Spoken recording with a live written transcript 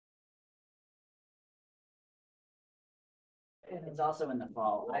It's also in the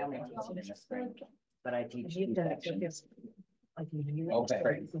fall. I only teach it in the spring, but I teach two sections. Okay,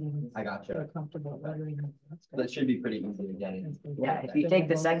 I got you. That should be pretty easy to get in. Yeah, if you take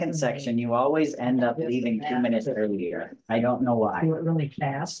the second section, you always end up leaving 2 minutes earlier. I don't know why. Do it really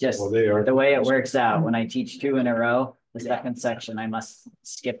fast. Just the way it works out. When I teach 2 in a row, the second section, I must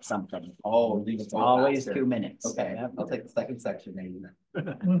skip something. Oh, It's always 2 minutes. Okay, I'll take the second section maybe then.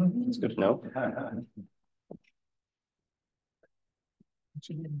 It's good to know.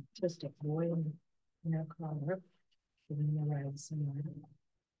 She had an autistic boy in her car. Giving the ride somewhere.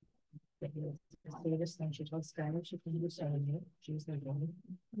 The sweetest thing, she told Skylar she couldn't do it. She was there going.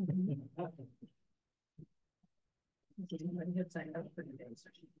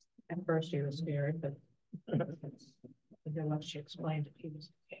 At first she was scared, but then once she explained it, he was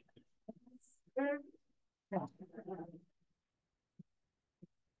okay.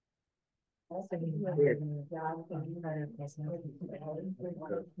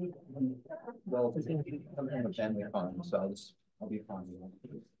 Well, I'm in a family farm, so I'll be fine.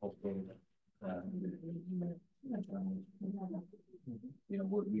 Hopefully. You know,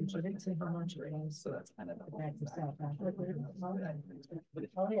 we didn't say how much it was. So that's kind of. So,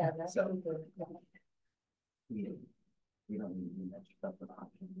 We don't need much stuff with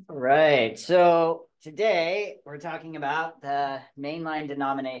options. Right. So today we're talking about the mainline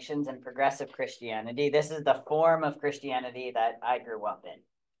denominations and progressive Christianity. This is the form of Christianity that I grew up in.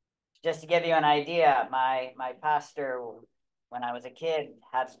 Just to give you an idea, my pastor, when I was a kid,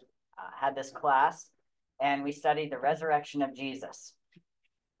 had this class, and we studied the resurrection of Jesus.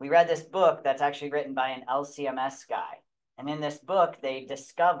 We read this book that's actually written by an LCMS guy. And in this book, they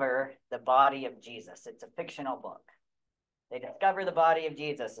discover the body of Jesus. It's a fictional book. They discover the body of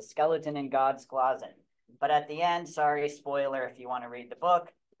Jesus, a skeleton in God's closet. But at the end, sorry, spoiler if you want to read the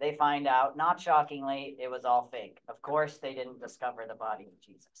book, they find out, not shockingly, it was all fake. Of course, they didn't discover the body of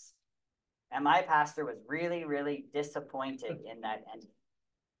Jesus. And my pastor was really, really disappointed in that ending,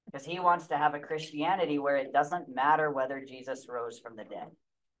 because he wants to have a Christianity where it doesn't matter whether Jesus rose from the dead,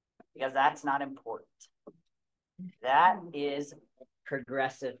 because that's not important. That is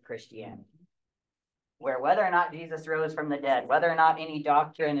progressive Christianity, where whether or not Jesus rose from the dead, whether or not any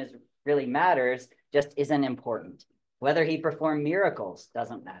doctrine really matters, just isn't important. Whether he performed miracles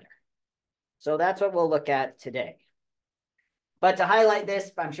doesn't matter. So that's what we'll look at today. But to highlight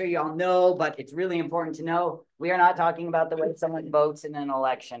this, I'm sure you all know, but it's really important to know, we are not talking about the way someone votes in an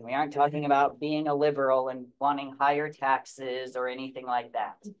election. We aren't talking about being a liberal and wanting higher taxes or anything like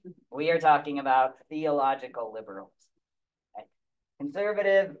that. We are talking about theological liberals. Okay?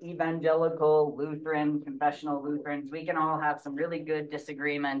 Conservative, evangelical, Lutheran, confessional Lutherans, we can all have some really good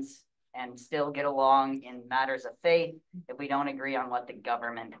disagreements and still get along in matters of faith if we don't agree on what the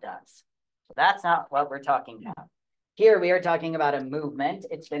government does. So that's not what we're talking about. Here we are talking about a movement.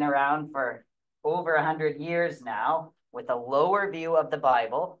 It's been around for over 100 years now with a lower view of the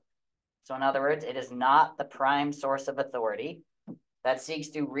Bible. So in other words, it is not the prime source of authority, that seeks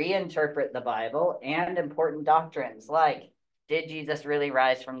to reinterpret the Bible and important doctrines like, did Jesus really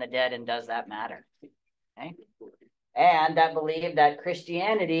rise from the dead and does that matter? Okay. And that believe that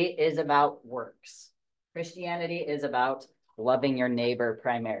Christianity is about works. Christianity is about loving your neighbor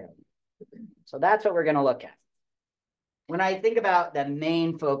primarily. So that's what we're going to look at. When I think about the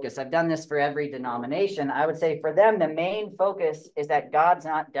main focus, I've done this for every denomination, I would say for them, the main focus is that God's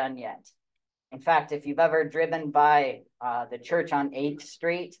not done yet. In fact, if you've ever driven by the church on 8th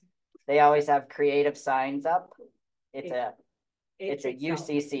Street, they always have creative signs up. It's a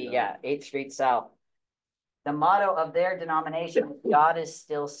UCC, yeah, 8th Street South. The motto of their denomination is God is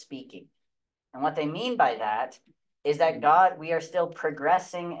still speaking. And what they mean by that is that we are still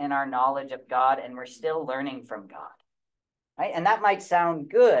progressing in our knowledge of God, and we're still learning from God. Right? And that might sound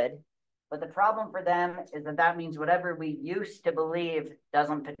good, but the problem for them is that means whatever we used to believe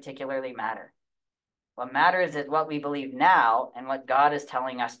doesn't particularly matter. What matters is what we believe now and what God is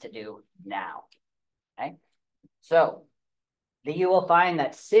telling us to do now. Okay? So you will find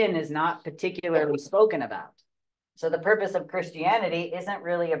that sin is not particularly spoken about. So the purpose of Christianity isn't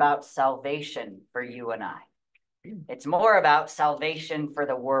really about salvation for you and I. It's more about salvation for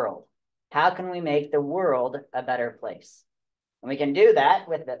the world. How can we make the world a better place? And we can do that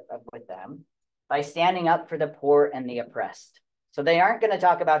with them by standing up for the poor and the oppressed. So they aren't going to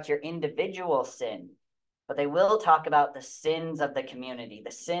talk about your individual sin, but they will talk about the sins of the community,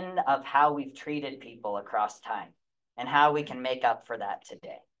 the sin of how we've treated people across time and how we can make up for that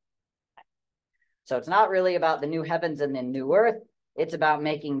today. So it's not really about the new heavens and the new earth. It's about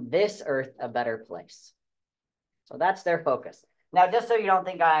making this earth a better place. So that's their focus. Now, just so you don't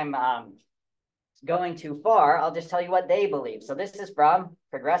think I'm going too far, I'll just tell you what they believe. So this is from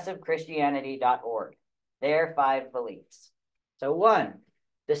progressivechristianity.org. Their 5 beliefs. So 1,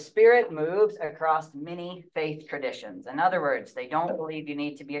 the Spirit moves across many faith traditions. In other words, they don't believe you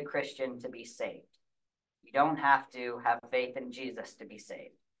need to be a Christian to be saved. You don't have to have faith in Jesus to be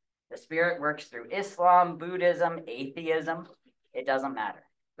saved. The Spirit works through Islam, Buddhism, atheism. It doesn't matter.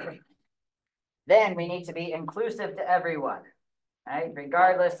 Then we need to be inclusive to everyone, right?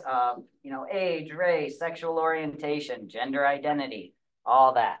 Regardless of, age, race, sexual orientation, gender identity,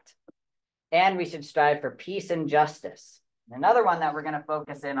 all that. And we should strive for peace and justice. Another one that we're going to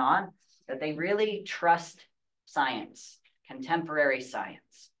focus in on, that they really trust science, contemporary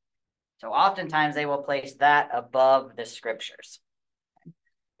science. So oftentimes they will place that above the scriptures.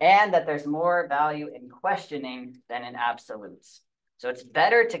 And that there's more value in questioning than in absolutes. So it's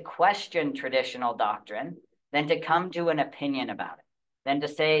better to question traditional doctrine than to come to an opinion about it, than to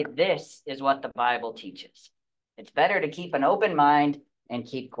say this is what the Bible teaches. It's better to keep an open mind and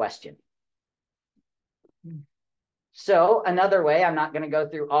keep questioning. So another way, I'm not going to go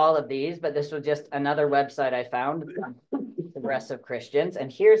through all of these, but this was just another website I found, Progressive Christians.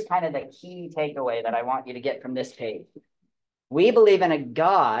 And here's kind of the key takeaway that I want you to get from this page. We believe in a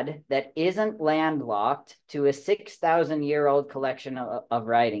God that isn't landlocked to a 6,000-year-old collection of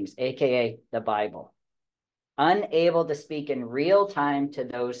writings, aka the Bible, unable to speak in real time to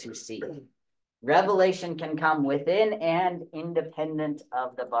those who seek. Revelation can come within and independent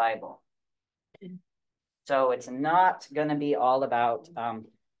of the Bible. So it's not going to be all about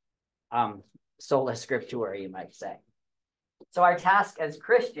sola scriptura, you might say. So our task as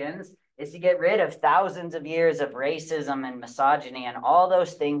Christians is to get rid of thousands of years of racism and misogyny and all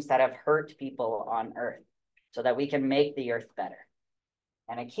those things that have hurt people on earth so that we can make the earth better.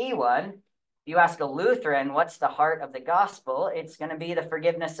 And a key one, if you ask a Lutheran, what's the heart of the gospel? It's going to be the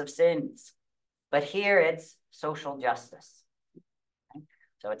forgiveness of sins. But here it's social justice. Okay?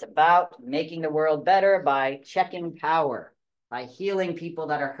 So it's about making the world better by checking power, by healing people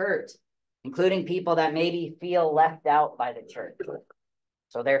that are hurt, including people that maybe feel left out by the church.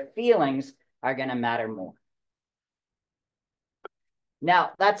 So their feelings are going to matter more.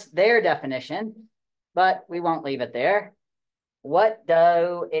 Now, that's their definition, but we won't leave it there. What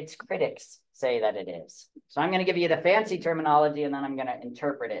do its critics say that it is? So I'm going to give you the fancy terminology, and then I'm going to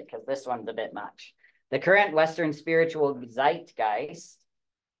interpret it, because this one's a bit much. The current Western spiritual zeitgeist,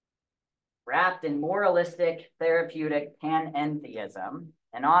 wrapped in moralistic, therapeutic panentheism,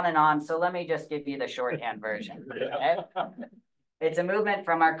 and on and on. So let me just give you the shorthand version. Okay? It's a movement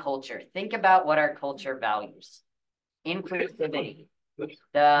from our culture. Think about what our culture values. Inclusivity,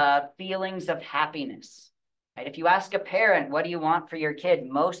 the feelings of happiness. Right? If you ask a parent, what do you want for your kid?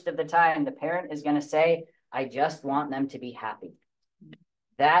 Most of the time, the parent is going to say, I just want them to be happy.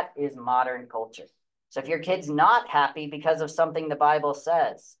 That is modern culture. So if your kid's not happy because of something the Bible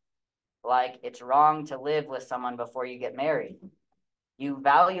says, like it's wrong to live with someone before you get married, you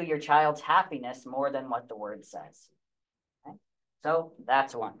value your child's happiness more than what the word says. Okay? So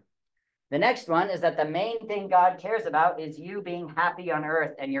that's one. The next one is that the main thing God cares about is you being happy on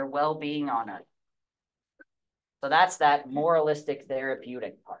earth and your well-being on earth. So that's that moralistic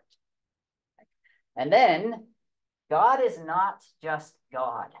therapeutic part. And then God is not just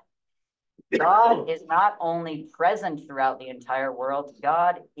God. God is not only present throughout the entire world,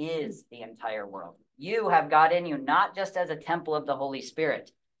 God is the entire world. You have God in you, not just as a temple of the Holy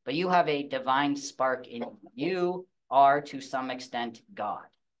Spirit, but you have a divine spark in you. You are, to some extent, God.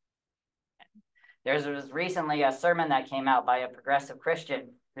 There was recently a sermon that came out by a progressive Christian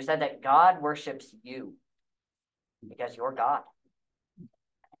who said that God worships you because you're God.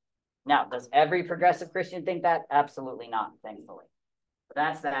 Now, does every progressive Christian think that? Absolutely not, thankfully. But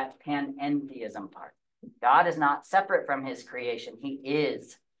that's that panentheism part. God is not separate from his creation. He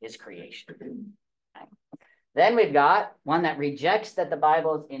is his creation. Okay. Then we've got one that rejects that the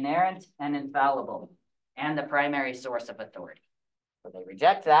Bible is inerrant and infallible and the primary source of authority. So they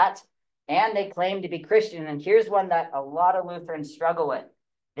reject that, and they claim to be Christian. And here's one that a lot of Lutherans struggle with.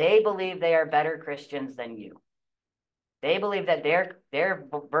 They believe they are better Christians than you. They believe that their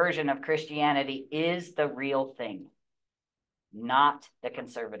version of Christianity is the real thing, not the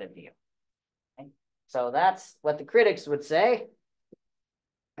conservative view. Okay? So that's what the critics would say.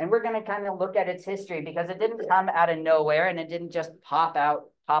 And we're going to kind of look at its history because it didn't come out of nowhere and it didn't just pop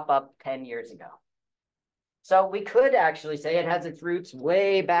up 10 years ago. So we could actually say it has its roots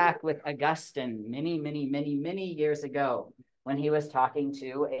way back with Augustine many years ago when he was talking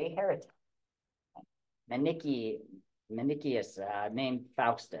to a heretic, Menicius, named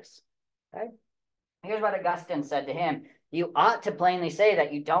Faustus. Okay? Here's what Augustine said to him. you ought to plainly say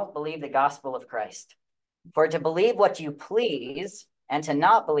that you don't believe the gospel of Christ. For to believe what you please and to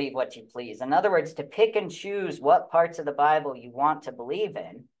not believe what you please, in other words, to pick and choose what parts of the Bible you want to believe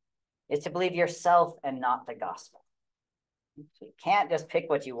in, is to believe yourself and not the gospel. So you can't just pick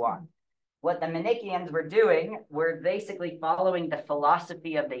what you want. What the Manichaeans were doing were basically following the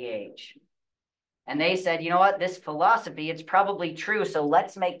philosophy of the age. And they said, you know what, this philosophy, it's probably true, so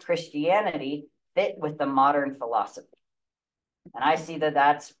let's make Christianity fit with the modern philosophy. And I see that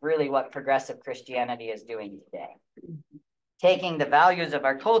that's really what progressive Christianity is doing today. Taking the values of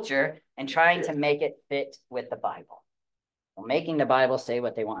our culture and trying to make it fit with the Bible. Well, making the Bible say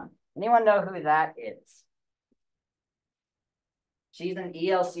what they want. Anyone know who that is? She's an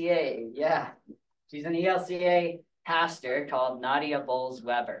ELCA, yeah. She's an ELCA pastor called Nadia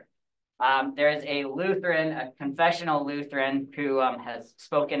Bowles-Weber. There's a Lutheran, a confessional Lutheran, who has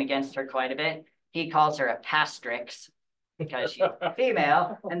spoken against her quite a bit. He calls her a pastrix because she's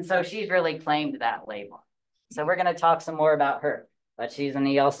female, and so she's really claimed that label. So we're going to talk some more about her, but she's an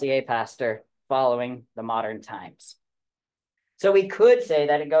ELCA pastor following the modern times. So we could say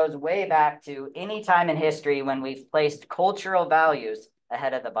that it goes way back to any time in history when we've placed cultural values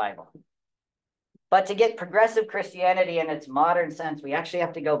ahead of the Bible. But to get progressive Christianity in its modern sense, we actually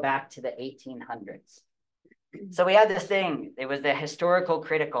have to go back to the 1800s. So we had this thing, it was the historical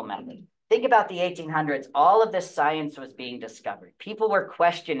critical method. Think about the 1800s, all of this science was being discovered. People were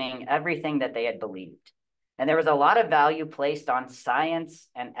questioning everything that they had believed. And there was a lot of value placed on science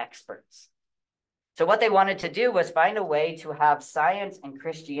and experts. So what they wanted to do was find a way to have science and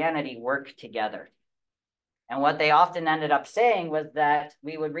Christianity work together. And what they often ended up saying was that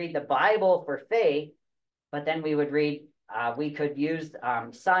we would read the Bible for faith, but then we would read, we could use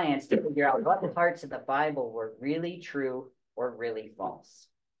science to figure out what parts of the Bible were really true or really false.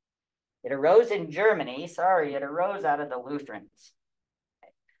 It arose in Germany. Sorry, it arose out of the Lutherans.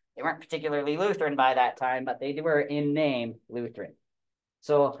 They weren't particularly Lutheran by that time, but they were in name Lutheran.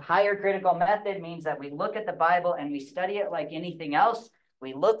 So higher critical method means that we look at the Bible and we study it like anything else.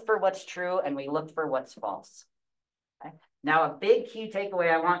 We look for what's true and we look for what's false. Okay? Now, a big key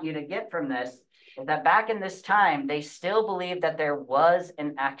takeaway I want you to get from this is that back in this time, they still believed that there was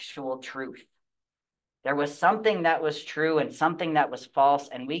an actual truth. There was something that was true and something that was false,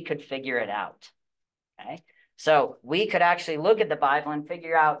 and we could figure it out. Okay? So we could actually look at the Bible and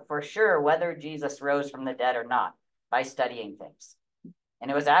figure out for sure whether Jesus rose from the dead or not by studying things. And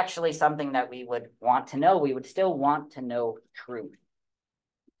it was actually something that we would want to know. We would still want to know truth.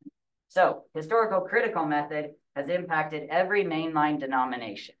 So historical critical method has impacted every mainline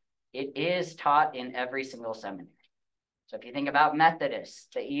denomination. It is taught in every single seminary. So if you think about Methodists,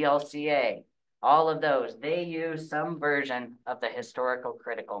 the ELCA, all of those, they use some version of the historical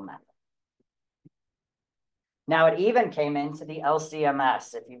critical method. Now it even came into the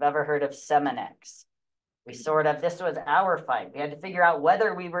LCMS, if you've ever heard of Seminex. This was our fight. We had to figure out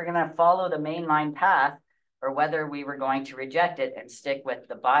whether we were going to follow the mainline path or whether we were going to reject it and stick with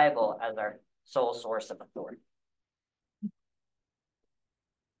the Bible as our sole source of authority.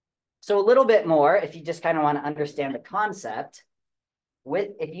 So a little bit more, if you just kind of want to understand the concept,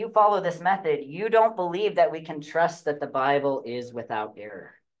 if you follow this method, you don't believe that we can trust that the Bible is without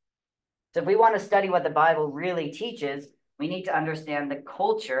error. So if we want to study what the Bible really teaches, we need to understand the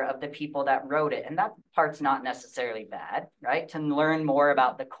culture of the people that wrote it. And that part's not necessarily bad, right? To learn more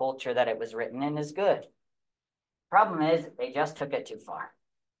about the culture that it was written in is good. Problem is, they just took it too far.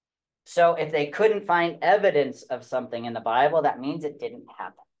 So if they couldn't find evidence of something in the Bible, that means it didn't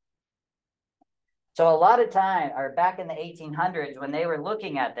happen. So a lot of time, or back in the 1800s, when they were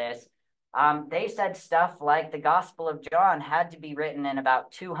looking at this, they said stuff like the Gospel of John had to be written in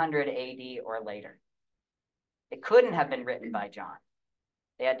about 200 AD or later. It couldn't have been written by John.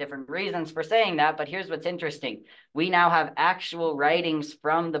 They had different reasons for saying that, but here's what's interesting. We now have actual writings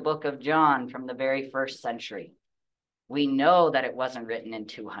from the book of John from the very first century. We know that it wasn't written in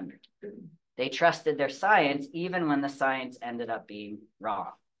 200. They trusted their science even when the science ended up being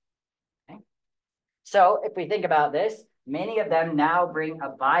wrong. Okay? So if we think about this, many of them now bring a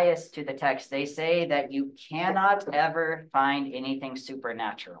bias to the text. They say that you cannot ever find anything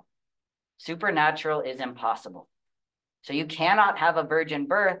supernatural. Supernatural is impossible. So you cannot have a virgin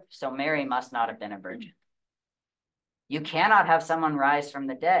birth, so Mary must not have been a virgin. You cannot have someone rise from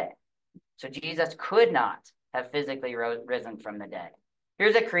the dead. So Jesus could not have physically risen from the dead.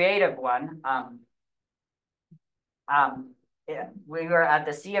 Here's a creative one. We were at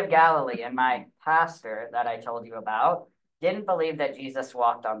the Sea of Galilee, and my pastor that I told you about didn't believe that Jesus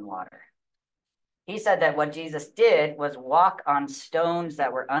walked on water. He said that what Jesus did was walk on stones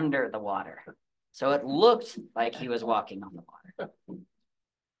that were under the water. So it looked like he was walking on the water.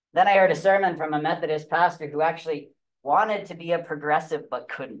 Then I heard a sermon from a Methodist pastor who actually wanted to be a progressive but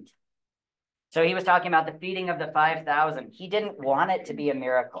couldn't. So he was talking about the feeding of the 5,000. He didn't want it to be a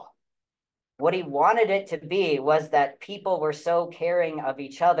miracle. What he wanted it to be was that people were so caring of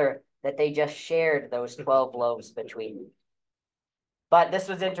each other that they just shared those 12 loaves between them. But this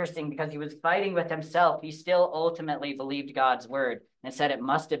was interesting because he was fighting with himself. He still ultimately believed God's word and said it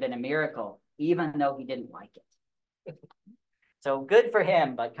must have been a miracle, even though he didn't like it. So good for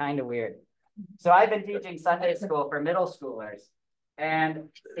him, but kind of weird. So I've been teaching Sunday school for middle schoolers. And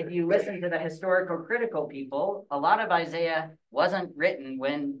if you listen to the historical critical people, a lot of Isaiah wasn't written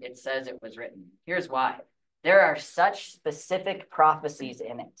when it says it was written. Here's why. There are such specific prophecies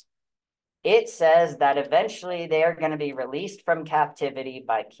in it. It says that eventually they are going to be released from captivity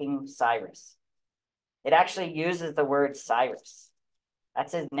by King Cyrus. It actually uses the word Cyrus.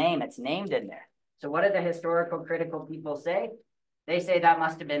 That's his name. It's named in there. So what do the historical critical people say? They say that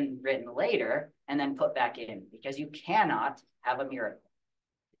must have been written later and then put back in because you cannot have a miracle.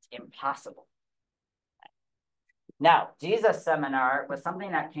 It's impossible. Now, Jesus Seminar was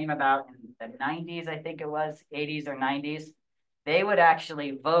something that came about in the 90s, I think it was, 80s or 90s. They would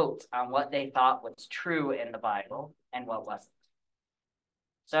actually vote on what they thought was true in the Bible and what wasn't.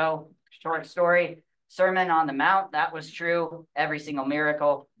 So, short story, Sermon on the Mount, that was true. Every single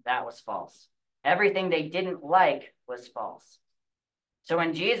miracle, that was false. Everything they didn't like was false. So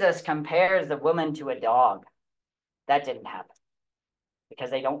when Jesus compares the woman to a dog, that didn't happen because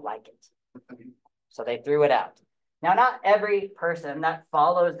they don't like it. So they threw it out. Now, not every person that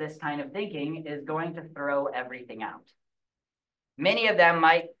follows this kind of thinking is going to throw everything out. Many of them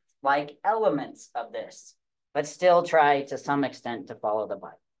might like elements of this, but still try to some extent to follow the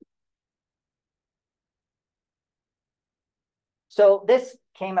Bible. So this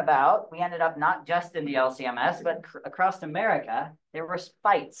came about, we ended up not just in the LCMS, but across America, there were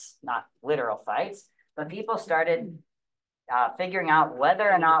fights, not literal fights, but people started figuring out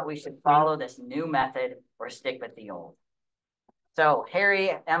whether or not we should follow this new method or stick with the old. So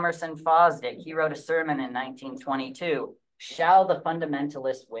Harry Emerson Fosdick, he wrote a sermon in 1922, Shall the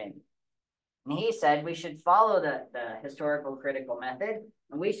Fundamentalists Win? And he said we should follow the historical critical method,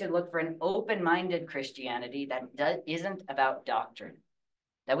 and we should look for an open-minded Christianity that isn't about doctrine,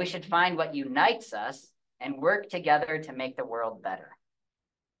 that we should find what unites us and work together to make the world better.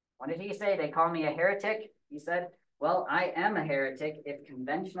 What did he say? They call me a heretic? He said, well, I am a heretic if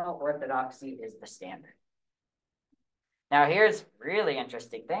conventional orthodoxy is the standard. Now, here's a really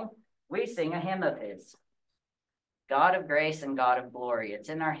interesting thing. We sing a hymn of his, God of grace and God of glory. It's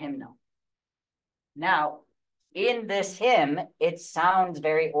in our hymnal. Now, in this hymn, it sounds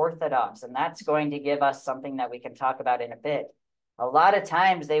very orthodox, and that's going to give us something that we can talk about in a bit. A lot of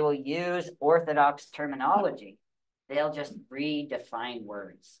times they will use orthodox terminology. They'll just redefine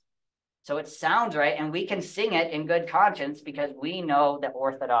words. So it sounds right, and we can sing it in good conscience because we know the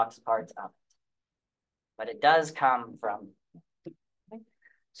orthodox parts of it. But it does come from...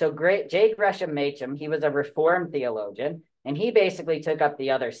 So J. Gresham Machen, he was a Reformed theologian, and he basically took up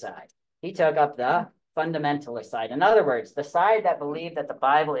the other side. He took up the fundamentalist side. In other words, the side that believed that the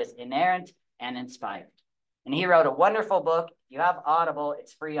Bible is inerrant and inspired. And he wrote a wonderful book. If you have Audible,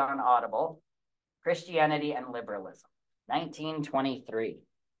 it's free on Audible, Christianity and Liberalism, 1923.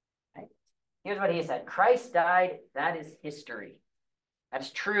 Right? Here's what he said. Christ died, that is history.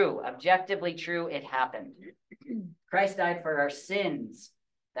 That's true, objectively true, it happened. Christ died for our sins,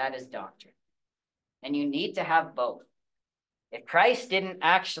 that is doctrine. And you need to have both. If Christ didn't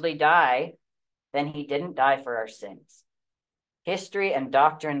actually die, then he didn't die for our sins. History and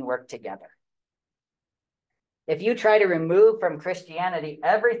doctrine work together. If you try to remove from Christianity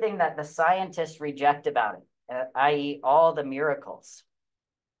everything that the scientists reject about it, i.e. all the miracles,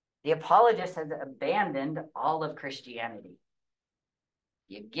 the apologist has abandoned all of Christianity.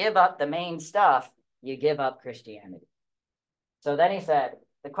 You give up the main stuff, you give up Christianity. So then he said,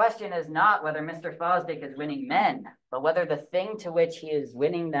 the question is not whether Mr. Fosdick is winning men, but whether the thing to which he is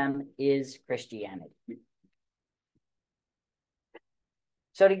winning them is Christianity.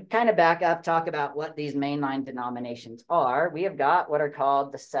 So to kind of back up, talk about what these mainline denominations are, we have got what are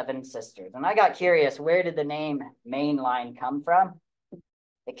called the Seven Sisters. And I got curious, where did the name mainline come from?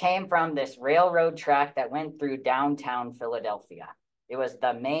 It came from this railroad track that went through downtown Philadelphia. It was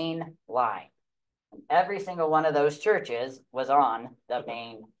the main line. And every single one of those churches was on the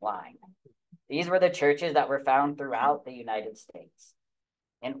main line. These were the churches that were found throughout the United States.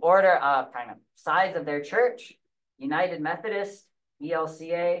 In order of kind of size of their church, United Methodist,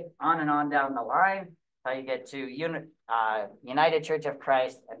 ELCA, on and on down the line, how you get to United Church of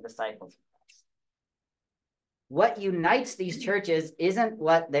Christ and Disciples of Christ. what unites these churches isn't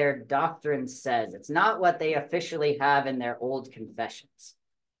what their doctrine says. It's not what they officially have in their old confessions,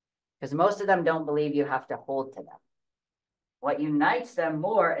 because most of them don't believe you have to hold to them. What unites them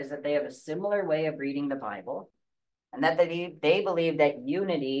more is that they have a similar way of reading the Bible, and that they believe that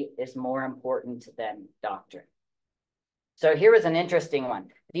unity is more important than doctrine. So here was an interesting one.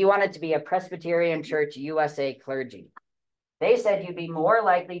 If you wanted to be a Presbyterian Church USA clergy, they said you'd be more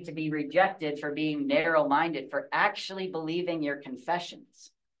likely to be rejected for being narrow-minded, for actually believing your confessions.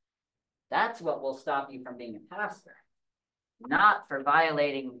 That's what will stop you from being a pastor, not for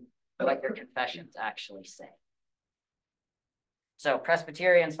violating what your confessions actually say. So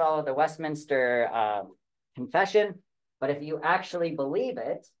Presbyterians follow the Westminster Confession, but if you actually believe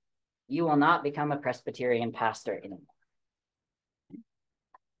it, you will not become a Presbyterian pastor anymore.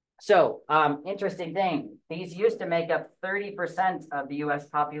 So, interesting thing, these used to make up 30% of the US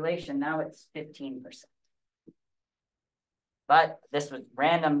population. Now it's 15%. But this was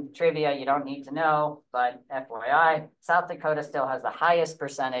random trivia you don't need to know, but FYI, South Dakota still has the highest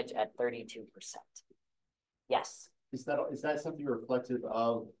percentage at 32%. Yes? Is that something reflective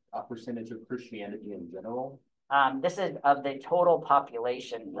of a percentage of Christianity in general? This is of the total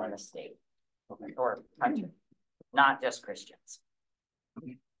population in the state, or country, not just Christians.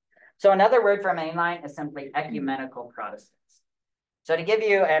 So another word for mainline is simply ecumenical Protestants. So to give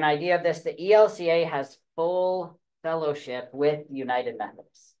you an idea of this, the ELCA has full fellowship with United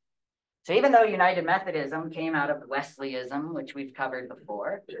Methodists. So even though United Methodism came out of Wesleyanism, which we've covered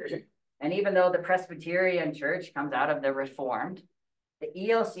before, and even though the Presbyterian Church comes out of the Reformed, the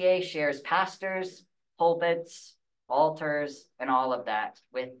ELCA shares pastors, pulpits, altars, and all of that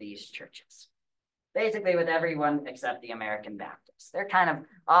with these churches. Basically with everyone except the American Baptists. They're kind of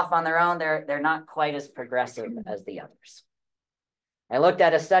off on their own. They're not quite as progressive as the others. I looked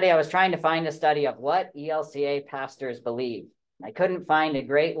at a study. I was trying to find a study of what ELCA pastors believe. I couldn't find a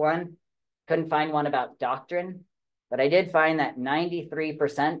great one. Couldn't find one about doctrine. But I did find that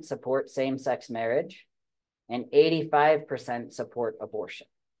 93% support same-sex marriage and 85% support abortion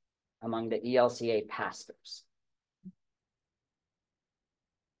among the ELCA pastors.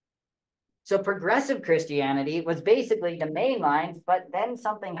 So progressive Christianity was basically the mainlines, but then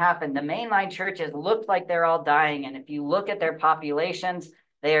something happened. The mainline churches looked like they're all dying, and if you look at their populations,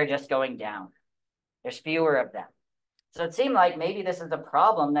 they are just going down. There's fewer of them. So it seemed like maybe this is a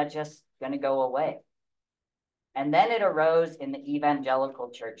problem that's just going to go away. And then it arose in the evangelical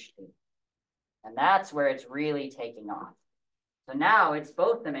church too. And that's where it's really taking off. So now it's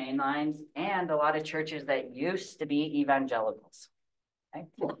both the mainlines and a lot of churches that used to be evangelicals. Okay?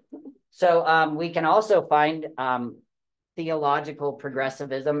 So we can also find theological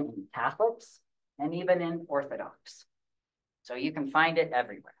progressivism in Catholics and even in Orthodox. So you can find it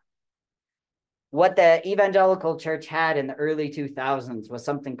everywhere. What the evangelical church had in the early 2000s was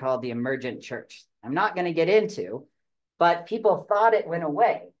something called the emergent church. I'm not going to get into, but people thought it went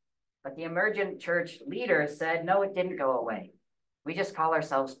away. But the emergent church leaders said, no, it didn't go away. We just call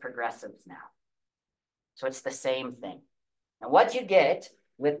ourselves progressives now. So it's the same thing. And what you get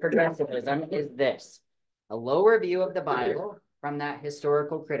with progressivism is this: a lower view of the Bible from that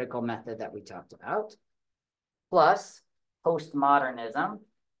historical critical method that we talked about, plus postmodernism,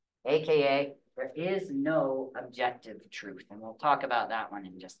 aka there is no objective truth. And we'll talk about that one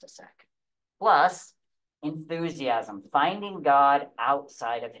in just a sec. Plus enthusiasm, finding God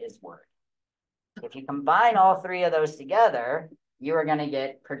outside of his word. If you combine all three of those together, you are going to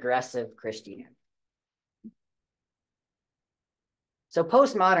get progressive Christianity. So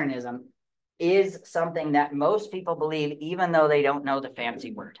postmodernism is something that most people believe, even though they don't know the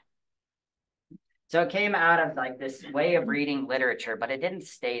fancy word. So it came out of like this way of reading literature, but it didn't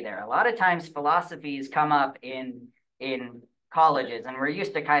stay there. A lot of times philosophies come up in colleges, and we're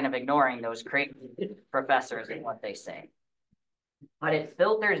used to kind of ignoring those crazy professors and what they say. But it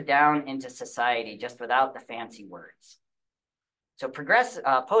filters down into society just without the fancy words. So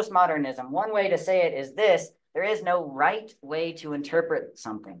postmodernism, one way to say it is this: there is no right way to interpret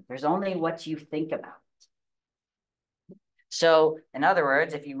something. There's only what you think about it. So, in other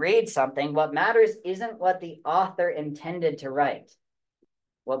words, if you read something, what matters isn't what the author intended to write.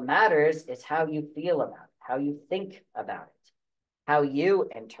 What matters is how you feel about it, how you think about it, how you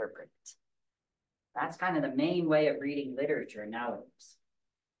interpret it. That's kind of the main way of reading literature nowadays.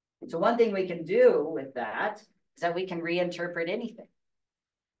 So one thing we can do with that is that we can reinterpret anything.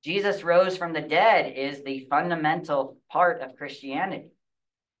 Jesus rose from the dead is the fundamental part of Christianity.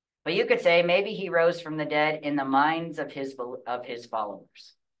 But you could say maybe he rose from the dead in the minds of his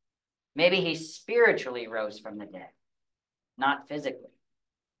followers. Maybe he spiritually rose from the dead, not physically.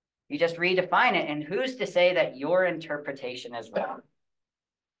 You just redefine it, and who's to say that your interpretation is wrong?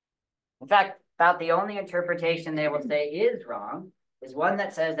 In fact, about the only interpretation they will say is wrong is one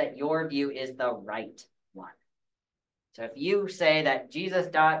that says that your view is the right one. So if you say that Jesus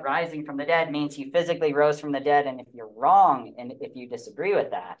rising from the dead means he physically rose from the dead, and if you're wrong, and if you disagree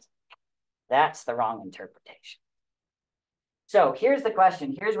with that, that's the wrong interpretation. So here's the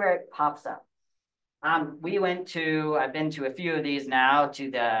question. Here's where it pops up. I've been to a few of these now,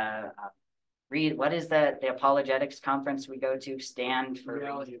 to the what is the apologetics conference we go to? Stand for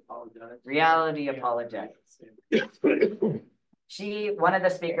Reality apologetics. Reality apologetics. One of the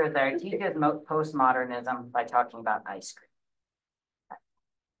speakers there, teaches postmodernism by talking about ice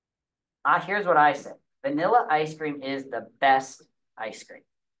cream. Here's what I say. Vanilla ice cream is the best ice cream.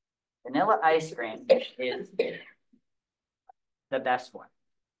 Vanilla ice cream is the best one.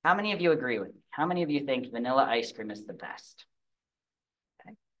 How many of you agree with me? How many of you think vanilla ice cream is the best?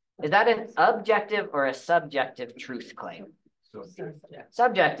 Okay. Is that an objective or a subjective truth claim?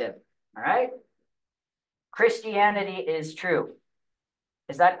 Subjective. All right. Christianity is true.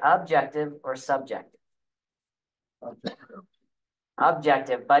 Is that objective or subjective?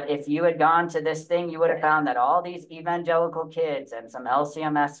 Objective. But if you had gone to this thing, you would have found that all these evangelical kids and some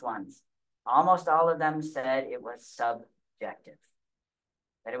LCMS ones, almost all of them said it was subjective.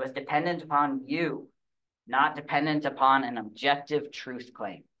 That it was dependent upon you, not dependent upon an objective truth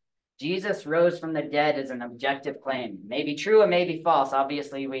claim. Jesus rose from the dead is an objective claim. Maybe true or maybe false.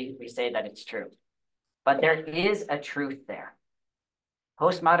 Obviously, we say that it's true. But there is a truth there.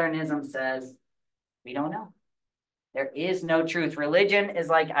 Postmodernism says, we don't know. There is no truth. Religion is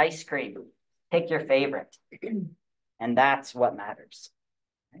like ice cream. Pick your favorite. And that's what matters.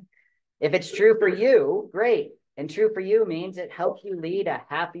 If it's true for you, great. And true for you means it helps you lead a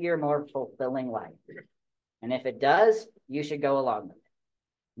happier, more fulfilling life. And if it does, you should go along with it.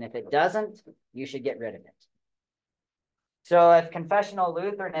 And if it doesn't, you should get rid of it. So if confessional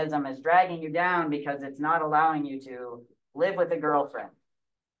Lutheranism is dragging you down because it's not allowing you to live with a girlfriend,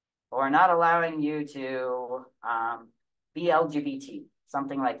 or not allowing you to be LGBT,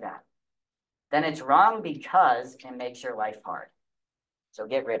 something like that, then it's wrong because it makes your life hard. So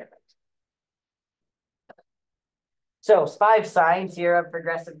get rid of it. So 5 signs here of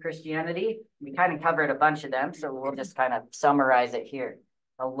progressive Christianity. We kind of covered a bunch of them, so we'll just kind of summarize it here.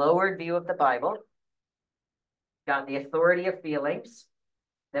 A lowered view of the Bible. Got the authority of feelings,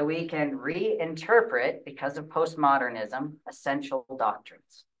 that we can reinterpret, because of postmodernism, essential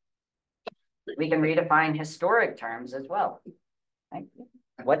doctrines. We can redefine historic terms as well. Right?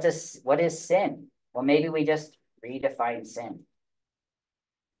 What is sin? Well, maybe we just redefine sin.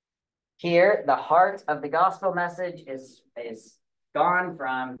 Here, the heart of the gospel message is gone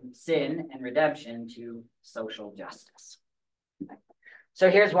from sin and redemption to social justice.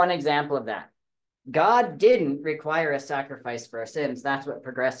 So here's one example of that. God didn't require a sacrifice for our sins. That's what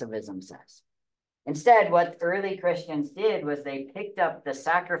progressivism says. Instead, what early Christians did was they picked up the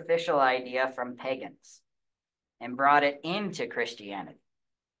sacrificial idea from pagans and brought it into Christianity.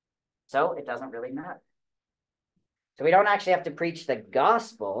 So it doesn't really matter. So we don't actually have to preach the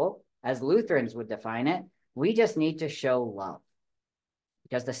gospel as Lutherans would define it. We just need to show love,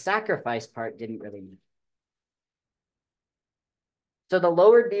 because the sacrifice part didn't really matter. So the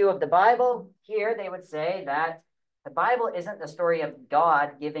lowered view of the Bible, here they would say that the Bible isn't the story of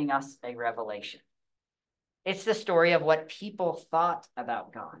God giving us a revelation. It's the story of what people thought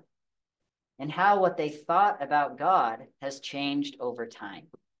about God, and how what they thought about God has changed over time.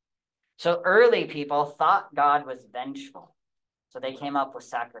 So early people thought God was vengeful, so they came up with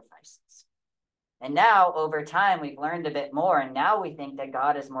sacrifices. And now, over time, we've learned a bit more, and now we think that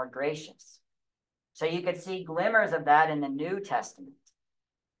God is more gracious. So you could see glimmers of that in the New Testament.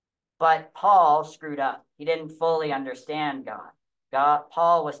 But Paul screwed up. He didn't fully understand God.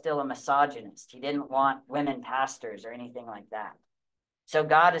 Paul was still a misogynist. He didn't want women pastors or anything like that. So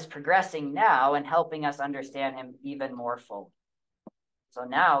God is progressing now and helping us understand him even more fully. So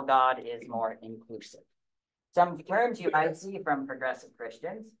now God is more inclusive. Some terms you might see from progressive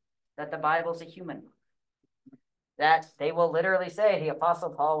Christians, that the Bible's a human book. That they will literally say the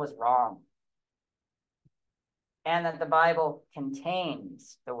Apostle Paul was wrong. And that the Bible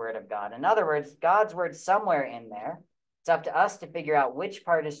contains the word of God. In other words, God's word somewhere in there. It's up to us to figure out which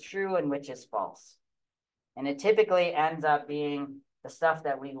part is true and which is false. And it typically ends up being the stuff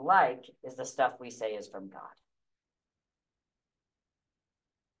that we like is the stuff we say is from God.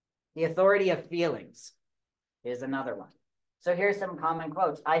 The authority of feelings is another one. So here's some common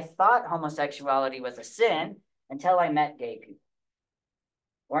quotes. I thought homosexuality was a sin until I met gay people,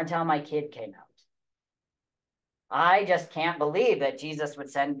 or until my kid came out. I just can't believe that Jesus would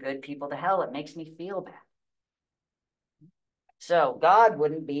send good people to hell. It makes me feel bad. So God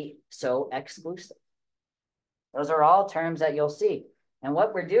wouldn't be so exclusive. Those are all terms that you'll see. And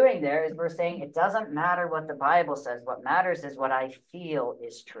what we're doing there is we're saying it doesn't matter what the Bible says. What matters is what I feel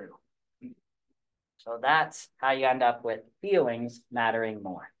is true. So that's how you end up with feelings mattering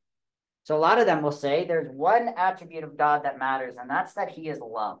more. So a lot of them will say there's one attribute of God that matters, and that's that he is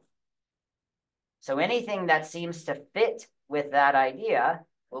love. So anything that seems to fit with that idea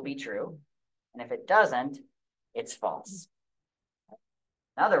will be true. And if it doesn't, it's false.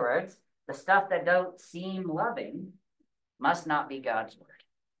 In other words, the stuff that don't seem loving must not be God's word.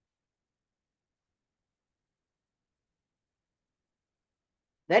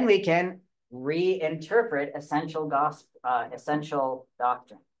 Then we can reinterpret essential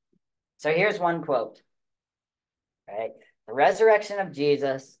doctrine. So here's one quote. Right? The resurrection of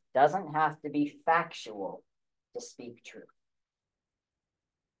Jesus doesn't have to be factual to speak truth.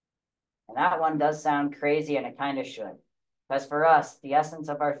 And that one does sound crazy, and it kind of should. Because for us, the essence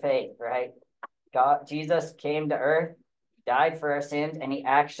of our faith, right? Jesus came to earth, died for our sins, and he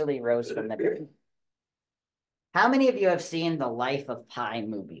actually rose from the dead. How many of you have seen the Life of Pi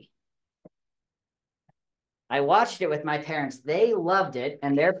movie? I watched it with my parents. They loved it,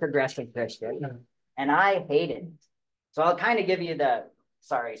 and they're progressive Christian, and I hated it. So I'll kind of give you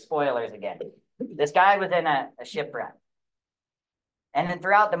spoilers again. This guy was in a shipwreck. And then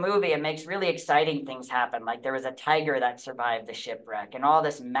throughout the movie, it makes really exciting things happen. Like there was a tiger that survived the shipwreck and all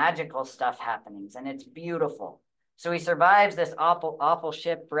this magical stuff happenings, and it's beautiful. So he survives this awful, awful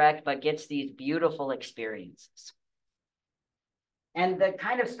shipwreck, but gets these beautiful experiences. And the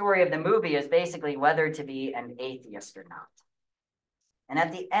kind of story of the movie is basically whether to be an atheist or not. And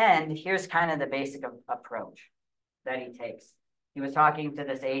at the end, here's kind of the basic approach that he takes. He was talking to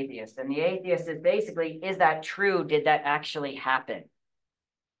this atheist, and the atheist is basically, is that true? Did that actually happen?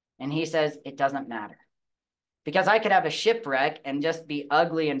 And he says, it doesn't matter. Because I could have a shipwreck and just be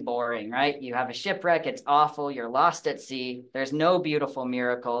ugly and boring, right? You have a shipwreck, it's awful, you're lost at sea, there's no beautiful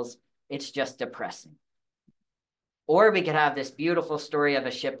miracles, it's just depressing. Or we could have this beautiful story of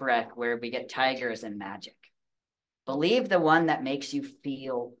a shipwreck where we get tigers and magic. Believe the one that makes you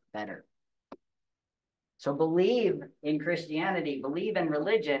feel better. So believe in Christianity, believe in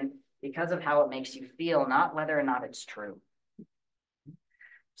religion because of how it makes you feel, not whether or not it's true.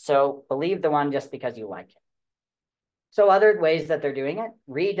 So believe the one just because you like it. So other ways that they're doing it,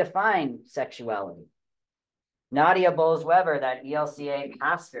 redefine sexuality. Nadia Bowles-Weber, that ELCA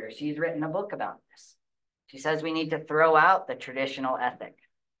pastor, she's written a book about this. She says we need to throw out the traditional ethic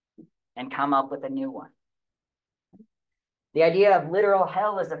and come up with a new one. The idea of literal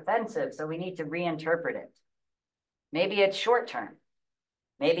hell is offensive, so we need to reinterpret it. Maybe it's short-term.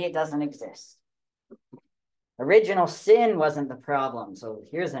 Maybe it doesn't exist. Original sin wasn't the problem, so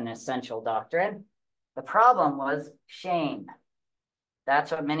here's an essential doctrine. The problem was shame.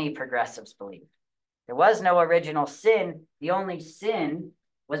 That's what many progressives believe. There was no original sin. The only sin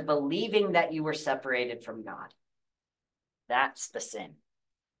was believing that you were separated from God. That's the sin.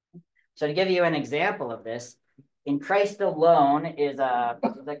 So to give you an example of this, In Christ Alone is a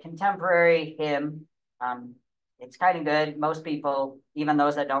contemporary hymn. It's kind of good. Most people, even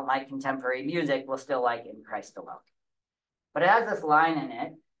those that don't like contemporary music, will still like In Christ Alone. But it has this line in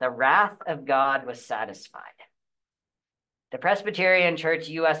it, the wrath of God was satisfied. The Presbyterian Church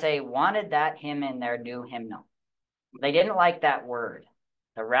USA wanted that hymn in their new hymnal. They didn't like that word.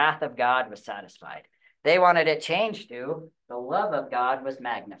 The wrath of God was satisfied. They wanted it changed to the love of God was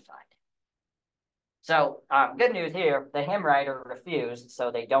magnified. So good news here, the hymn writer refused,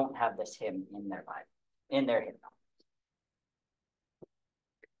 so they don't have this hymn in their Bible, in their hymnal.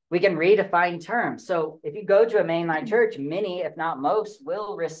 We can redefine terms. So if you go to a mainline church, many, if not most,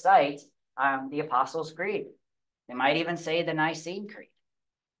 will recite the Apostles' Creed. They might even say the Nicene Creed,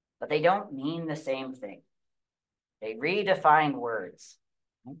 but they don't mean the same thing. They redefine words.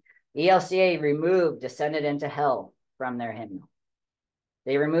 ELCA removed descended into hell from their hymnal.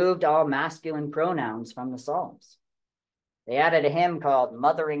 They removed all masculine pronouns from the Psalms. They added a hymn called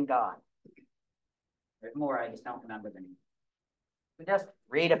Mothering God. There's more, I just don't remember the name. We just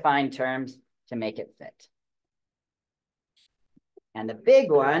redefine terms to make it fit. And the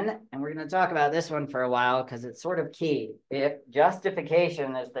big one, and we're going to talk about this one for a while because it's sort of key. If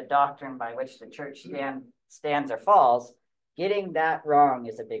justification is the doctrine by which the church stands or falls, getting that wrong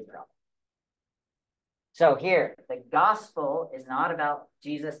is a big problem. So here, the gospel is not about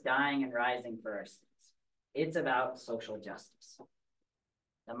Jesus dying and rising for our sins. It's about social justice.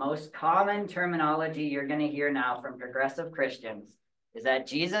 The most common terminology you're going to hear now from progressive Christians is that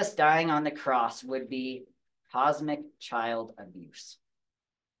Jesus dying on the cross would be cosmic child abuse.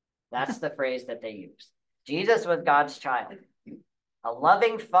 That's the phrase that they use. Jesus was God's child. A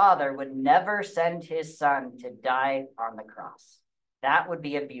loving father would never send his son to die on the cross. That would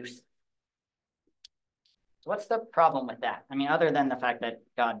be abusive. So what's the problem with that? I mean, other than the fact that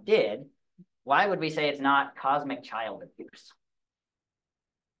God did, why would we say it's not cosmic child abuse?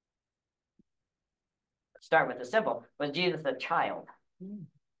 Let's start with the simple. Was Jesus a child?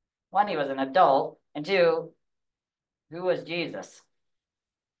 One, he was an adult. And two, who was Jesus?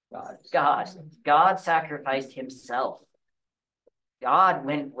 God. God sacrificed himself. God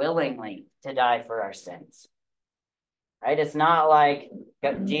went willingly to die for our sins. Right? It's not like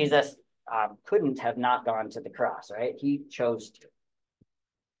Jesus couldn't have not gone to the cross, right? He chose to.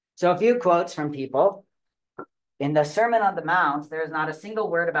 So a few quotes from people. In the Sermon on the Mount, there's not a single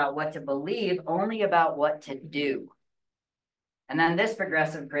word about what to believe, only about what to do. And then this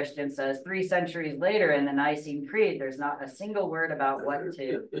progressive Christian says 3 centuries later in the Nicene Creed, there's not a single word about what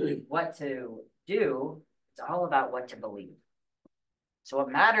to do. It's all about what to believe. So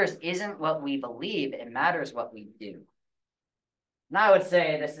what matters isn't what we believe, it matters what we do. And I would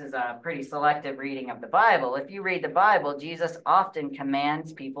say this is a pretty selective reading of the Bible. If you read the Bible, Jesus often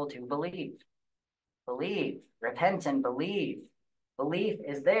commands people to believe. Believe, repent and believe. Belief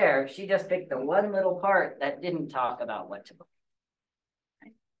is there. She just picked the one little part that didn't talk about what to believe.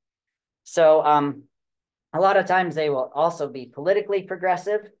 Right? So a lot of times they will also be politically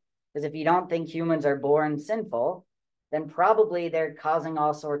progressive, because if you don't think humans are born sinful, then probably they're causing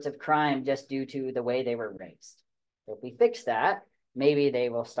all sorts of crime just due to the way they were raised. So if we fix that, maybe they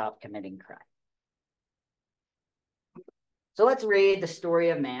will stop committing crime. So let's read the story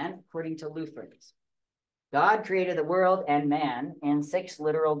of man according to Lutherans. God created the world and man in 6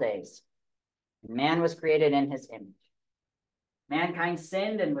 literal days. Man was created in his image. Mankind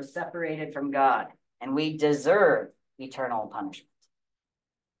sinned and was separated from God, and we deserve eternal punishment.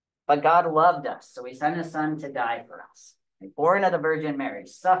 But God loved us, so he sent his son to die for us. Born of the Virgin Mary,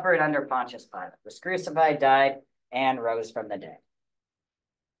 suffered under Pontius Pilate, was crucified, died, and rose from the dead.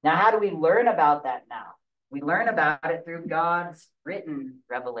 Now, how do we learn about that now? We learn about it through God's written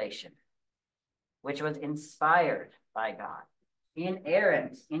revelation, which was inspired by God.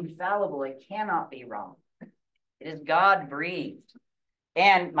 Inerrant, infallible, it cannot be wrong. It is God-breathed.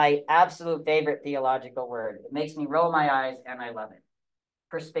 And my absolute favorite theological word, it makes me roll my eyes and I love it.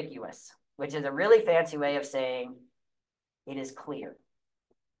 Perspicuous, which is a really fancy way of saying it is clear.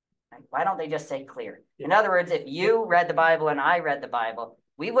 Why don't they just say clear? In other words, if you read the Bible and I read the Bible,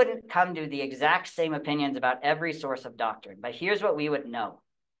 we wouldn't come to the exact same opinions about every source of doctrine. But here's what we would know.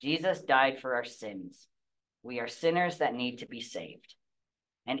 Jesus died for our sins. We are sinners that need to be saved.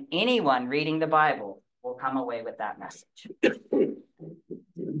 And anyone reading the Bible will come away with that message.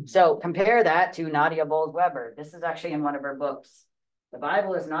 So compare that to Nadia Bowles-Weber. This is actually in one of her books. The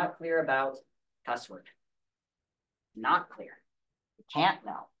Bible is not clear about cuss word. Not clear. You can't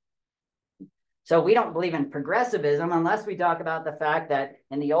know. So we don't believe in progressivism unless we talk about the fact that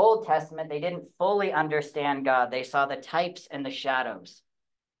in the Old Testament, they didn't fully understand God. They saw the types and the shadows.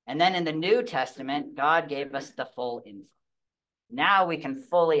 And then in the New Testament, God gave us the full info. Now we can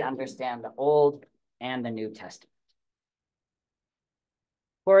fully understand the Old and the New Testament.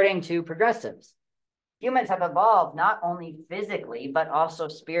 According to progressives, humans have evolved not only physically, but also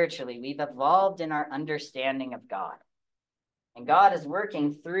spiritually. We've evolved in our understanding of God. And God is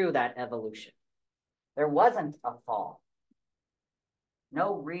working through that evolution. There wasn't a fall.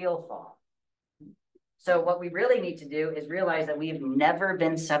 No real fall. So what we really need to do is realize that we've never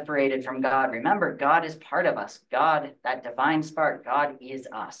been separated from God. Remember, God is part of us. God, that divine spark, God is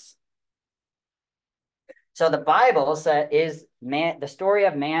us. So the Bible is the story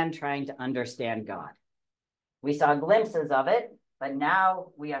of man trying to understand God. We saw glimpses of it, but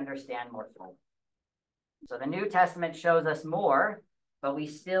now we understand more fully. So the New Testament shows us more, but we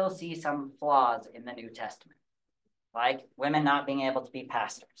still see some flaws in the New Testament, like women not being able to be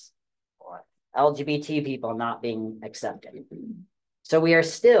pastors, or LGBT people not being accepted. So we are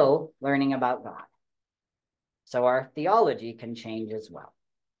still learning about God. So our theology can change as well.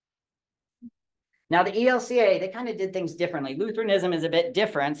 Now the ELCA, they kind of did things differently. Lutheranism is a bit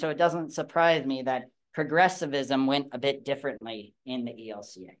different, so it doesn't surprise me that progressivism went a bit differently in the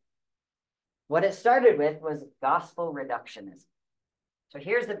ELCA. What it started with was gospel reductionism. So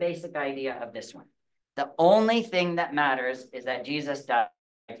here's the basic idea of this one. The only thing that matters is that Jesus died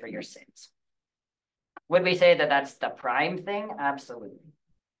for your sins. Would we say that that's the prime thing? Absolutely.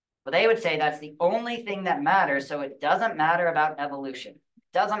 But they would say that's the only thing that matters, so it doesn't matter about evolution.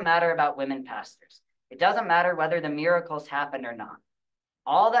 It doesn't matter about women pastors. It doesn't matter whether the miracles happened or not.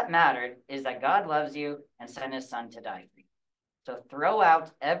 All that mattered is that God loves you and sent his son to die for you. So throw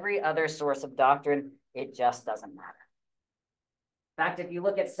out every other source of doctrine. It just doesn't matter. In fact, if you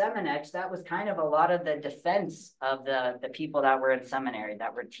look at Seminex, that was kind of a lot of the defense of the people that were in seminary,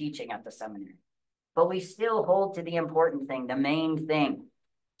 that were teaching at the seminary. But we still hold to the important thing, the main thing.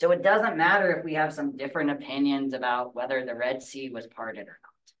 So it doesn't matter if we have some different opinions about whether the Red Sea was parted or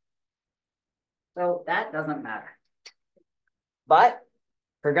not. So that doesn't matter. But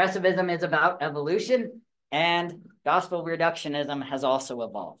progressivism is about evolution, and gospel reductionism has also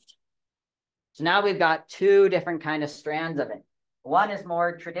evolved. So now we've got two different kind of strands of it. One is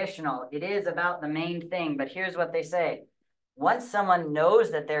more traditional. It is about the main thing, but here's what they say. Once someone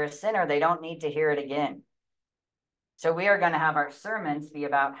knows that they're a sinner, they don't need to hear it again. So we are going to have our sermons be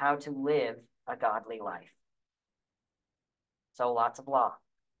about how to live a godly life. So lots of law.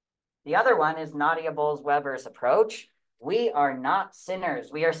 The other one is Nadia Bolz-Weber's approach. We are not sinners.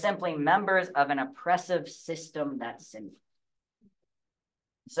 We are simply members of an oppressive system that's sinful.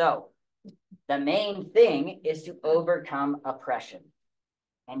 So the main thing is to overcome oppression.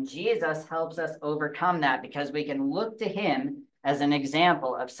 And Jesus helps us overcome that because we can look to him as an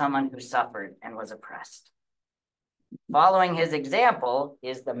example of someone who suffered and was oppressed. Following his example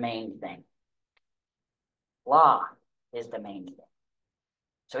is the main thing. Law is the main thing.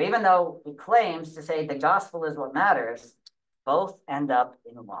 So even though he claims to say the gospel is what matters, both end up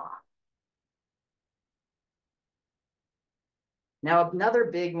in law. Now, another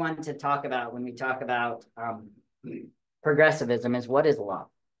big one to talk about when we talk about progressivism is what is love?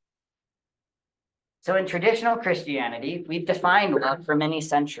 So in traditional Christianity, we've defined love for many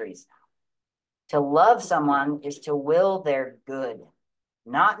centuries now. To love someone is to will their good,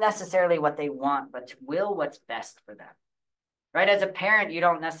 not necessarily what they want, but to will what's best for them. Right? As a parent, you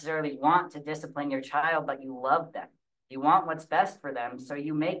don't necessarily want to discipline your child, but you love them. You want what's best for them, so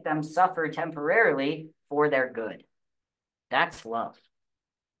you make them suffer temporarily for their good. That's love.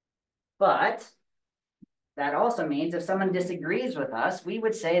 But that also means if someone disagrees with us, we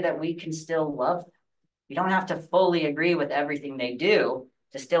would say that we can still love them. We don't have to fully agree with everything they do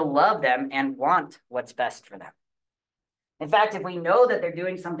to still love them and want what's best for them. In fact, if we know that they're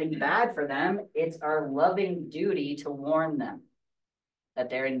doing something bad for them, it's our loving duty to warn them that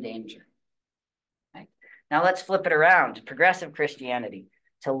they're in danger. Right? Now let's flip it around. Progressive Christianity.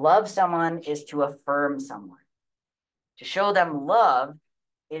 To love someone is to affirm someone. To show them love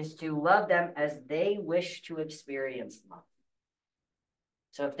is to love them as they wish to experience love.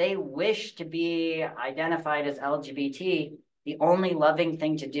 So if they wish to be identified as LGBT, the only loving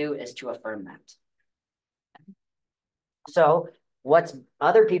thing to do is to affirm that. So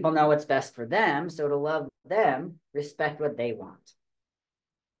other people know what's best for them, so to love them, respect what they want.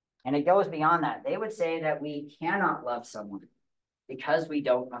 And it goes beyond that. They would say that we cannot love someone because we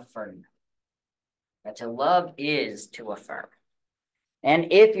don't affirm them. That to love is to affirm.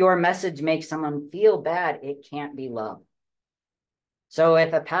 And if your message makes someone feel bad, it can't be love. So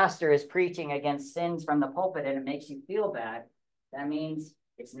if a pastor is preaching against sins from the pulpit and it makes you feel bad, that means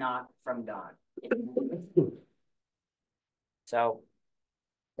it's not from God. So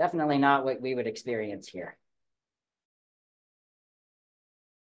definitely not what we would experience here.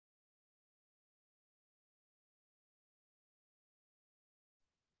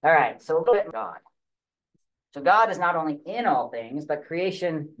 All right, so a little bit of God. So God is not only in all things, but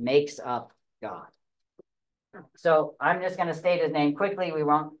creation makes up God. So I'm just going to state his name quickly. We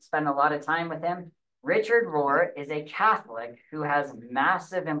won't spend a lot of time with him. Richard Rohr is a Catholic who has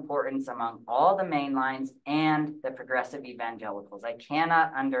massive importance among all the mainlines and the progressive evangelicals. I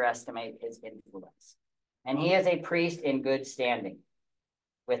cannot underestimate his influence. And he is a priest in good standing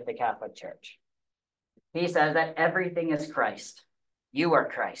with the Catholic Church. He says that everything is Christ. You are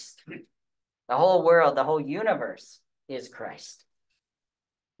Christ. The whole world, the whole universe is Christ.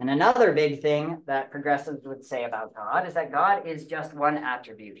 And another big thing that progressives would say about God is that God is just one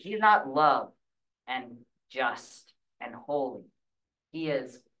attribute. He's not love and just and holy. He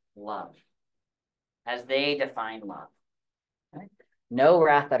is love, as they define love. Right? No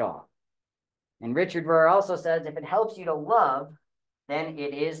wrath at all. And Richard Rohr also says, if it helps you to love, then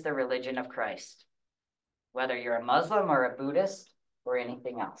it is the religion of Christ, whether you're a Muslim or a Buddhist or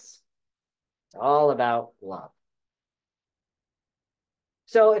anything else. It's all about love.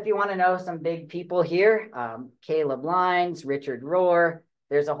 So if you want to know some big people here, Caleb Lines, Richard Rohr,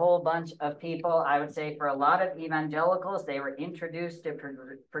 there's a whole bunch of people. I would say for a lot of evangelicals, they were introduced to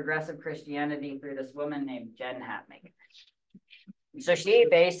progressive Christianity through this woman named Jen Hatmaker. So she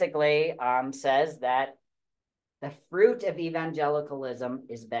basically says that the fruit of evangelicalism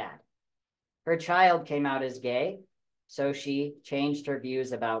is bad. Her child came out as gay, so she changed her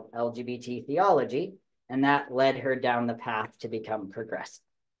views about LGBT theology, and that led her down the path to become progressive.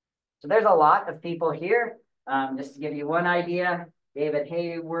 So there's a lot of people here. Just to give you one idea, David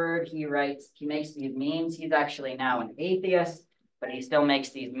Hayward, he makes these memes. He's actually now an atheist, but he still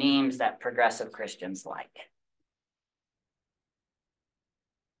makes these memes that progressive Christians like.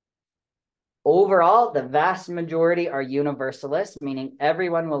 Overall, the vast majority are universalists, meaning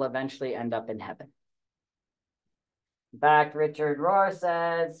everyone will eventually end up in heaven. In fact, Richard Rohr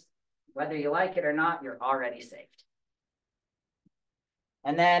says, whether you like it or not, you're already saved.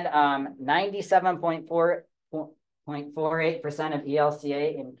 And then 97.48% of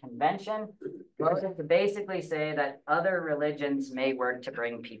ELCA in convention voted to basically say that other religions may work to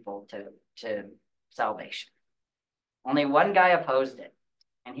bring people to salvation. Only one guy opposed it,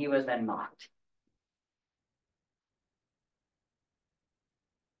 and he was then mocked.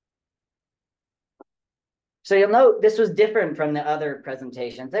 So you'll note this was different from the other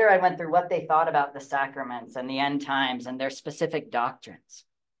presentations. There I went through what they thought about the sacraments and the end times and their specific doctrines.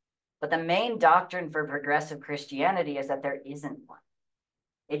 But the main doctrine for progressive Christianity is that there isn't one.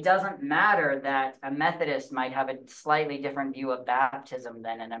 It doesn't matter that a Methodist might have a slightly different view of baptism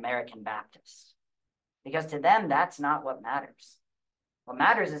than an American Baptist, because to them, that's not what matters. What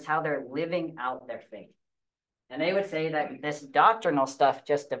matters is how they're living out their faith. And they would say that this doctrinal stuff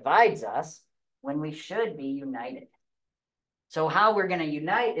just divides us when we should be united. So how we're going to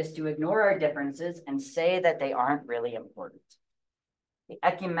unite is to ignore our differences and say that they aren't really important. The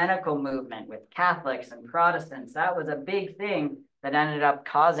ecumenical movement with Catholics and Protestants, that was a big thing that ended up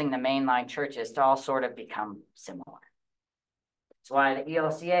causing the mainline churches to all sort of become similar. That's why the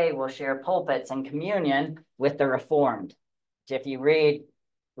ELCA will share pulpits and communion with the Reformed. If you read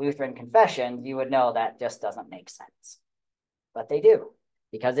Lutheran confessions, you would know that just doesn't make sense. But they do,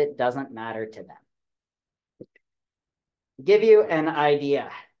 because it doesn't matter to them. To give you an idea,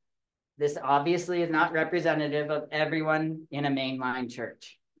 this obviously is not representative of everyone in a mainline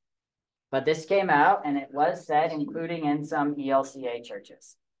church. But this came out and it was said, including in some ELCA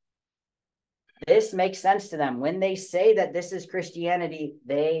churches. This makes sense to them. When they say that this is Christianity,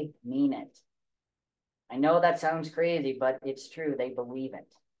 they mean it. I know that sounds crazy, but it's true. They believe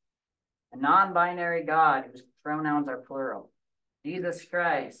it. A non-binary God whose pronouns are plural. Jesus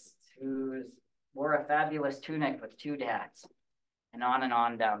Christ, who wore a fabulous tunic with 2 dads, and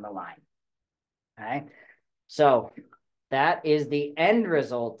on down the line. Okay, so that is the end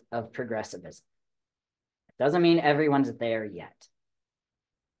result of progressivism. It doesn't mean everyone's there yet.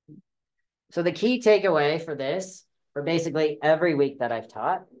 So the key takeaway for this, for basically every week that I've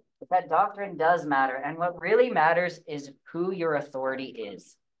taught, is that doctrine does matter. And what really matters is who your authority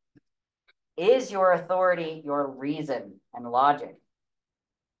is. Is your authority your reason and logic?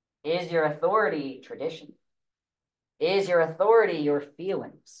 Is your authority tradition? Is your authority your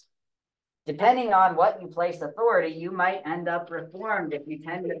feelings? Depending on what you place authority, you might end up reformed if you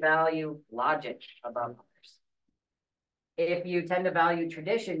tend to value logic above others. If you tend to value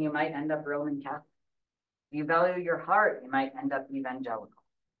tradition, you might end up Roman Catholic. If you value your heart, you might end up evangelical.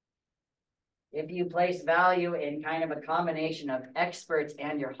 If you place value in kind of a combination of experts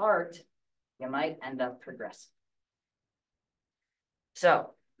and your heart, you might end up progressive.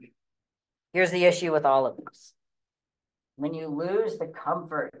 So here's the issue with all of this. When you lose the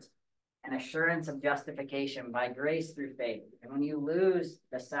comfort and assurance of justification by grace through faith, and when you lose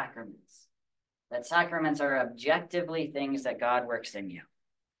the sacraments, that sacraments are objectively things that God works in you,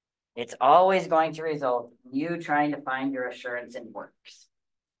 it's always going to result in you trying to find your assurance in works.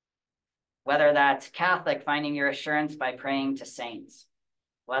 Whether that's Catholic, finding your assurance by praying to saints.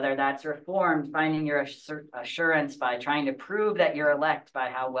 Whether that's Reformed, finding your assurance by trying to prove that you're elect by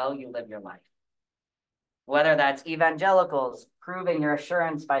how well you live your life. Whether that's evangelicals, proving your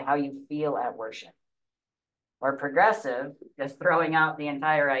assurance by how you feel at worship. Or progressive, just throwing out the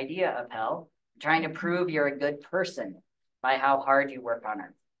entire idea of hell, trying to prove you're a good person by how hard you work on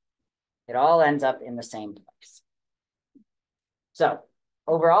earth. It all ends up in the same place. So,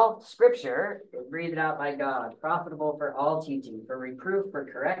 overall, Scripture is breathed out by God, profitable for all teaching, for reproof, for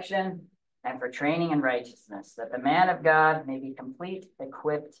correction, and for training in righteousness, that the man of God may be complete,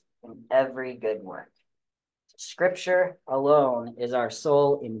 equipped in every good work. Scripture alone is our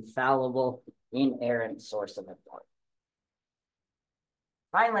sole, infallible, inerrant source of authority.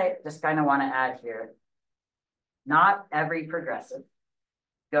 Finally, just kind of want to add here, not every progressive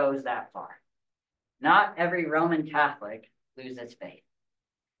goes that far. Not every Roman Catholic loses faith.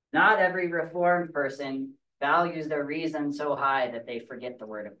 Not every Reformed person values their reason so high that they forget the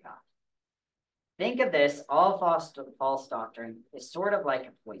word of God. Think of this, all false doctrine is sort of like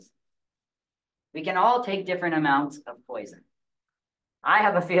a poison. We can all take different amounts of poison. I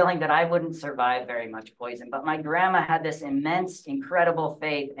have a feeling that I wouldn't survive very much poison, but my grandma had this immense, incredible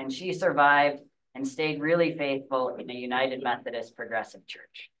faith, and she survived and stayed really faithful in a United Methodist Progressive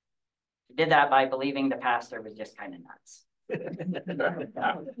Church. She did that by believing the pastor was just kind of nuts.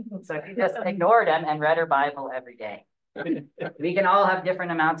 So she just ignored him and read her Bible every day. We can all have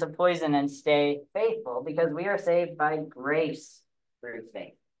different amounts of poison and stay faithful because we are saved by grace through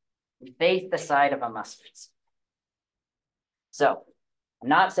faith. Faith the size of a mustard seed. So I'm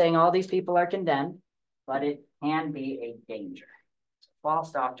not saying all these people are condemned, but it can be a danger. So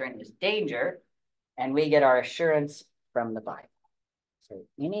false doctrine is danger, and we get our assurance from the Bible. So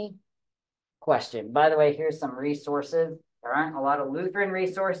any question? By the way, here's some resources. There aren't a lot of Lutheran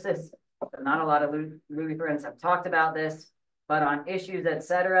resources. Not a lot of Lutherans have talked about this, but on issues,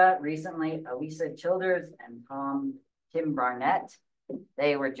 etc. Recently, Elisa Childers and Tim Barnett,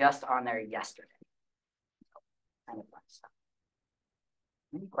 they were just on there yesterday. Kind of fun stuff.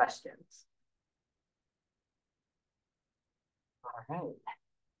 Any questions? All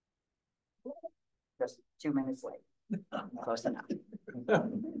right. Just 2 minutes late. Close enough.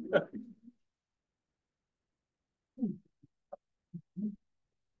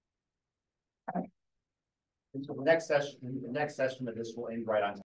 So the next session of this will end right on time.